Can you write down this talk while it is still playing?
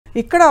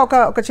ఇక్కడ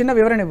ఒక చిన్న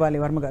వివరణ ఇవ్వాలి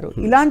వర్మ గారు.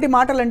 ఇలాంటి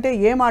మాటలు అంటే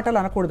ఏ మాటలు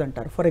అనకూడదు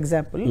అంటారు? ఫర్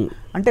ఎగ్జాంపుల్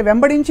అంటే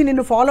వెంబడించి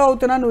నిన్ను ఫాలో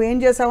అవుతున్నా, నువ్వు ఏం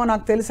చేసావో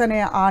నాకు తెలుసు అనే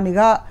ఆ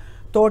నిఘా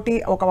తోటి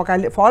ఒక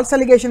ఫాల్స్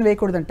అలిగేషన్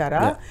వేయకూడదు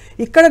అంటారా?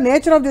 ఇక్కడ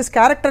నేచర్ ఆఫ్ దిస్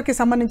క్యారెక్టర్ కి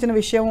సంబంధించిన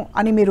విషయం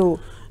అని మీరు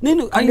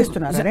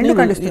ఖండిస్తున్నారు? రెండు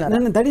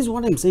ఖండిస్తున్నారు. That is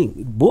what I'm saying.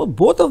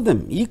 Both of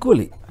them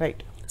equally.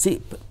 Right. C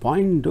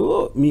point,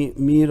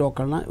 మీరు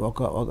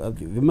ఒక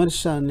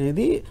విమర్శ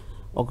అనేది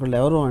ఒకళ్ళు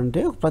ఎవరు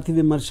అంటే ప్రతి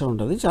విమర్శ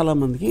ఉంటుంది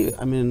చాలామందికి.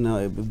 I mean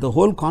the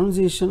whole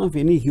conversation of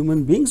any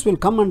human beings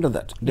will come under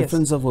that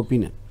difference of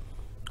opinion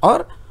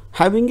or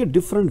having a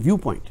different view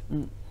point.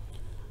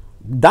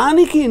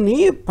 దానికి నీ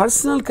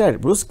పర్సనల్ క్యారెక్టర్,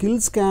 ఇప్పుడు స్కిల్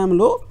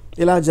స్కామ్లో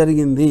ఇలా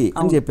జరిగింది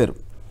అని చెప్పారు.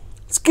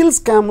 స్కిల్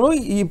స్కామ్లో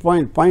ఈ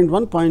పాయింట్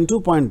 1, పాయింట్ 2,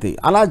 పాయింట్ 3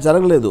 అలా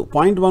జరగలేదు.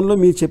 పాయింట్ 1లో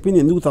మీరు చెప్పింది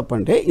ఎందుకు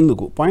తప్పంటే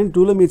ఇందుకు, పాయింట్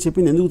 2లో మీరు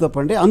చెప్పింది ఎందుకు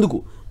తప్పంటే అందుకు.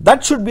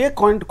 That should be A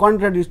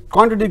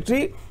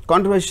contradictory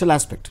controversial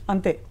aspect.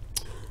 అంతే.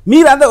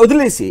 మీరు అదే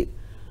వదిలేసి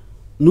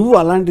నువ్వు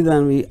అలాంటి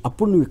దానివి,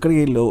 అప్పుడు నువ్వు ఇక్కడికి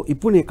వెళ్ళావు,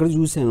 ఇప్పుడు నేను ఎక్కడ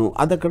చూశాను,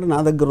 అది అక్కడ నా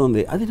దగ్గర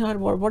ఉంది, అది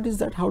what is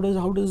that, how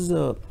does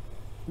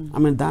I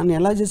mean దాన్ని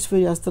ఎలా జస్టిఫై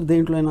చేస్తారు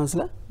దేంట్లో అయినా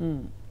అసలు?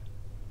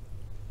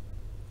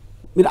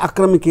 మీరు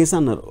అక్రమ కేసు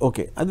అన్నారు,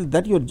 ఓకే, అది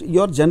that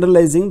you're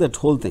generalising that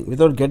whole thing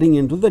without getting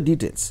in to the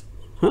details.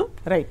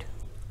 Right.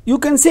 You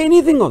can say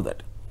anything of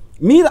that.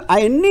 మీరు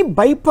అవన్నీ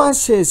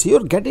బైపాస్ చేసి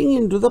you're getting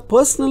in to the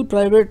personal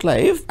private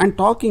life and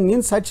talking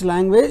in such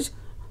language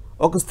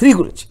ఒక స్త్రీ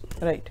గురించి.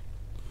 Right.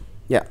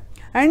 Yeah.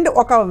 And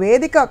ఒక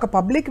వేదిక, ఒక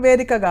public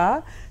వేదికగా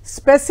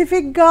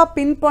స్పెసిఫిక్గా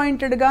పిన్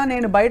పాయింటెడ్గా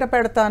నేను బయట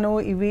పెడతాను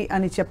ఇవి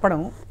అని చెప్పడం,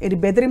 ఇది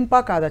బెదిరింపా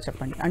కాదా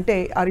చెప్పండి? అంటే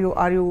ఆర్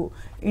యు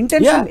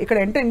ఇంటెన్షన్, ఇక్కడ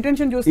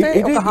ఇంటెన్షన్ చూస్తే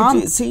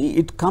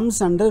ఇట్ కమ్స్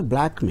అండర్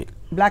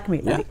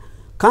బ్లాక్మెయిల్.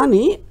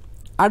 కానీ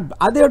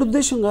అదే ఆడి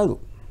ఉద్దేశం కాదు,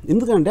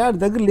 ఎందుకంటే ఆడి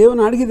దగ్గర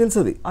లేవని ఆడికి తెలుసు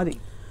అది,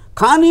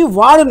 కానీ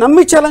వాడు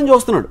నమ్మించాలని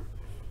చూస్తున్నాడు.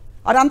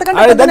 నా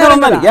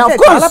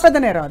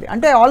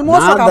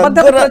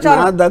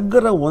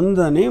దగ్గర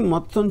ఉందని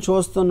మొత్తం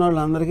చూస్తున్న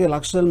వాళ్ళందరికీ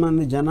లక్షల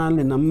మంది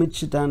జనాల్ని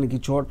నమ్మించడానికి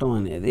చూడటం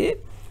అనేది,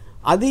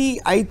 అది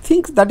I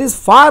think that is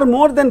far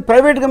more than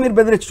ప్రైవేట్గా మీరు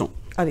బెదిరించడం.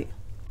 అది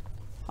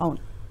అవును.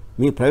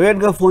 మీ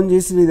ప్రైవేట్గా ఫోన్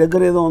చేసి నీ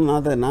దగ్గర ఏదో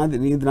నాది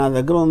నా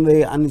దగ్గర ఉంది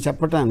అని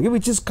చెప్పడానికి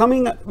which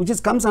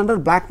is comes under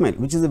blackmail,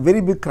 which is a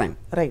very big crime.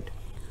 Right.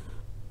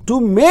 To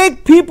make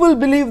people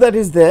believe that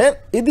is there,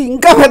 ఇది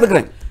ఇంకా పెద్ద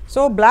crime.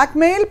 So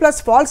blackmail plus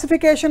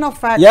falsification of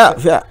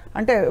facts,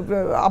 అంటే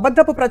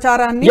అబద్ధపు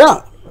ప్రచారాన్ని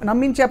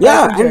నమ్మించే.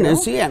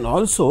 And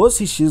also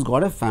she's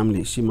got a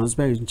family, she must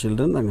be having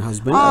children and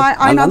husband.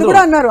 ఆయన అది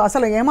కూడా అన్నారు,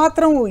 అసలు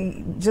ఏమాత్రం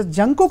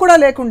జంకు కూడా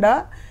లేకుండా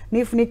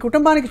నీ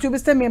కుటుంబానికి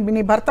చూపిస్తే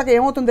నీ భర్తకు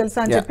ఏమవుతుందో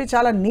తెలుసా అని చెప్పి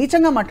చాలా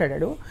నీచంగా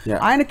మాట్లాడాడు.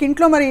 ఆయనకి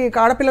ఇంట్లో మరి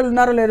ఆడపిల్లలు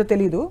ఉన్నారో లేదో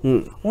తెలియదు,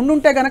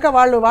 ఉండుంటే గనక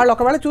వాళ్ళు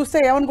ఒకవేళ చూస్తే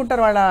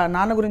ఏమనుకుంటారు, వాళ్ళ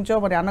నాన్న గురించో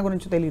మరి అన్న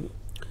గురించో తెలియదు.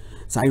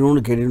 So I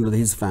don't get in to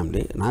his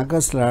family. నాకు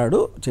అసలు ఆడు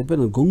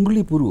చెప్పాను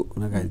గొంగుళి పురుగు,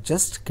 నాకు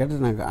జస్ట్ గెట్,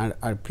 నాకు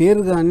ఆ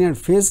పేరు కానీ ఆ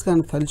ఫేస్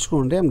కానీ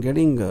తలుచుకుంటే ఐఎమ్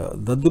గెటింగ్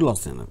దద్దులు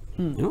వస్తాయి నాకు,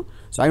 you know.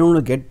 So I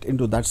don't get in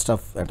to that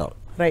stuff at all.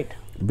 Right.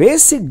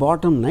 Basic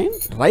bottom line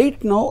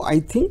right now I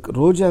think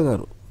రోజా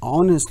గారు,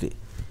 ఆనెస్ట్లీ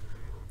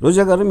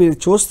రోజా గారు మీరు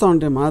చూస్తూ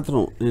ఉంటే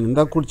మాత్రం, నేను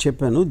ఇందాక కూడా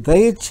చెప్పాను,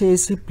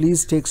 దయచేసి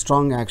please take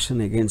strong action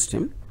against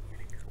him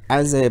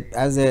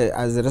as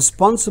a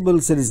responsible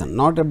citizen,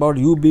 not about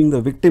you being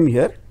the victim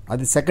here.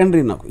 అది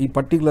సెకండరీ నాకు ఈ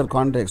పర్టికులర్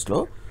కాంటెక్స్లో.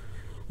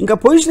 ఇంకా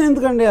పొజిషన్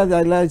ఎందుకండి అది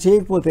అలా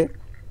చేయకపోతే?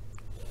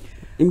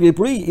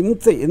 ఇప్పుడు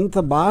ఇంత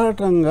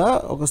బాహటంగా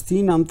ఒక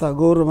స్త్రీని అంత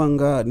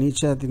అగౌరవంగా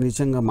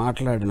నీచంగా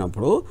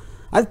మాట్లాడినప్పుడు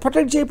అది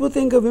ప్రొటెక్ట్ చేయకపోతే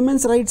ఇంకా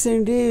విమెన్స్ రైట్స్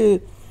ఏంటి,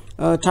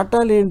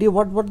 చట్టాలు ఏంటి,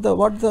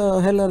 what the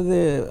hell are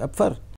they for?